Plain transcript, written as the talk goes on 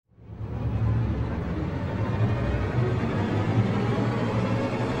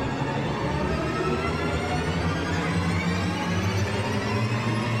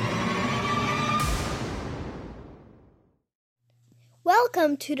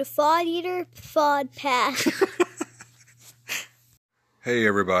Welcome to the Fod Eater Fodcast. Hey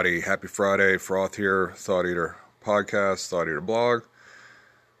everybody, happy Friday, Froth here, Thought Eater Podcast, Thought Eater Blog.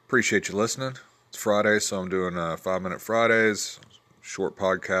 Appreciate you listening. It's Friday, so I'm doing 5-minute Fridays, short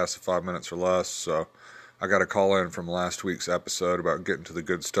podcast of 5 minutes or less. So I got a call in from last week's episode about getting to the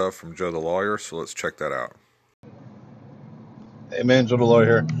good stuff from Joe the Lawyer, so let's check that out. Hey man, Joe the Lawyer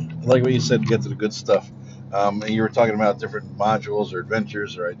here. I like what you said, get to the good stuff. And you were talking about different modules or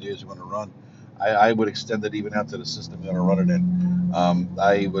adventures or ideas you want to run. I would extend it even out to the system you want to run it in.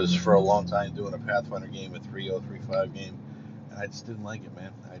 I was for a long time doing a Pathfinder game, a 3035 game, and I just didn't like it,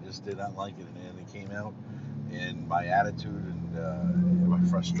 man. I just did not like it, and it came out in my attitude and my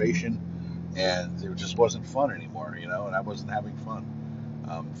frustration, and it just wasn't fun anymore, and I wasn't having fun.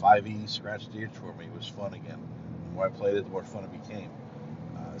 5e scratched the itch for me. It was fun again. The more I played it, the more fun it became.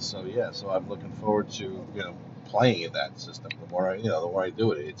 So I'm looking forward to playing in that system. The more I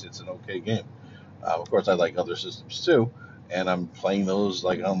do it, it's an okay game. Of course, I like other systems too, and I'm playing those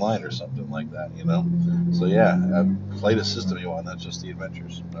like online or something like that. So yeah, play the system you want, not just the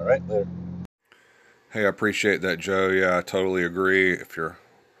adventures. All right, later. Hey, I appreciate that, Joe. Yeah, I totally agree. If you're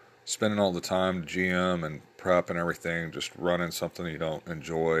spending all the time to GM and prep and everything, just running something you don't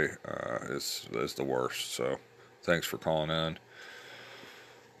enjoy is the worst. So thanks for calling in.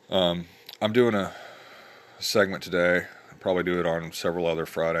 I'm doing a segment today. I'll probably do it on several other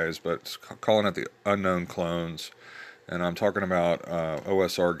Fridays, but it's calling it the Unknown Clones. And I'm talking about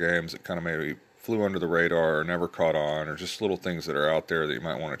OSR games that kind of maybe flew under the radar or never caught on, or just little things that are out there that you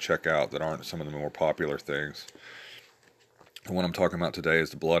might want to check out that aren't some of the more popular things. The one I'm talking about today is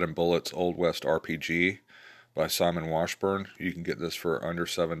the Blood and Bullets Old West RPG by Simon Washburn. You can get this for under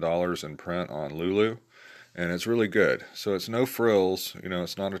 $7 in print on Lulu. And it's really good. So it's no frills,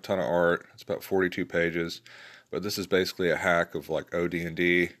 it's not a ton of art. It's about 42 pages. But this is basically a hack of like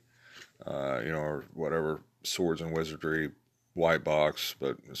OD&D, or whatever, Swords and Wizardry, white box,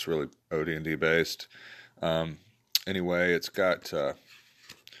 but it's really OD&D based. Anyway, it's got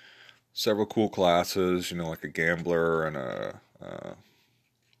several cool classes, like a gambler and a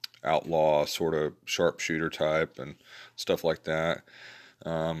outlaw sort of sharpshooter type and stuff like that.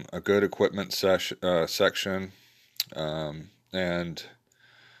 A good equipment section, and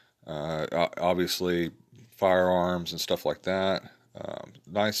obviously firearms and stuff like that.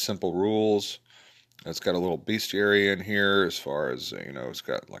 Nice simple rules. It's got a little bestiary in here as far as, it's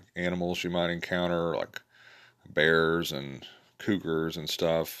got like animals you might encounter, like bears and cougars and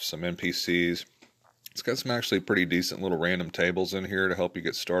stuff, some NPCs. It's got some actually pretty decent little random tables in here to help you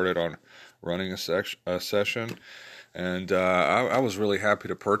get started on running a session. And I was really happy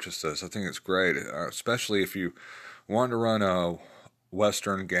to purchase this. I think it's great, especially if you want to run a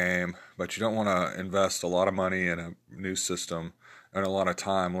Western game, but you don't want to invest a lot of money in a new system and a lot of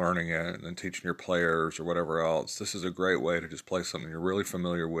time learning it and then teaching your players or whatever else. This is a great way to just play something you're really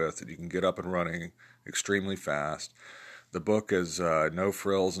familiar with that you can get up and running extremely fast. The book is no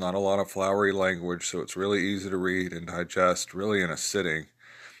frills, not a lot of flowery language, so it's really easy to read and digest really in a sitting.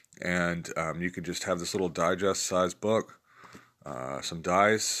 And you can just have this little digest-sized book, some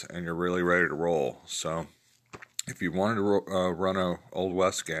dice, and you're really ready to roll. So if you wanted to run a Old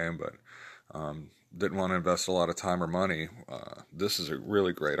West game but didn't want to invest a lot of time or money, this is a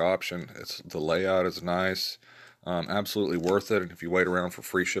really great option. The layout is nice, absolutely worth it. And if you wait around for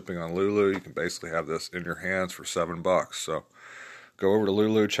free shipping on Lulu, you can basically have this in your hands for $7. So go over to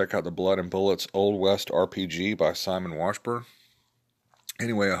Lulu, check out the Blood and Bullets Old West RPG by Simon Washburn.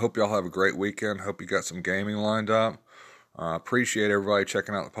 Anyway, I hope y'all have a great weekend. Hope you got some gaming lined up. Appreciate everybody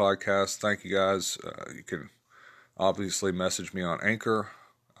checking out the podcast. Thank you guys. You can obviously message me on Anchor,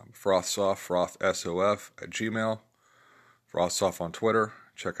 FrothSoft, FrothSOF at Gmail, FrothSoft on Twitter.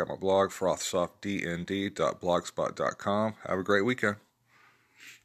 Check out my blog, frothsoftdnd.blogspot.com. Have a great weekend.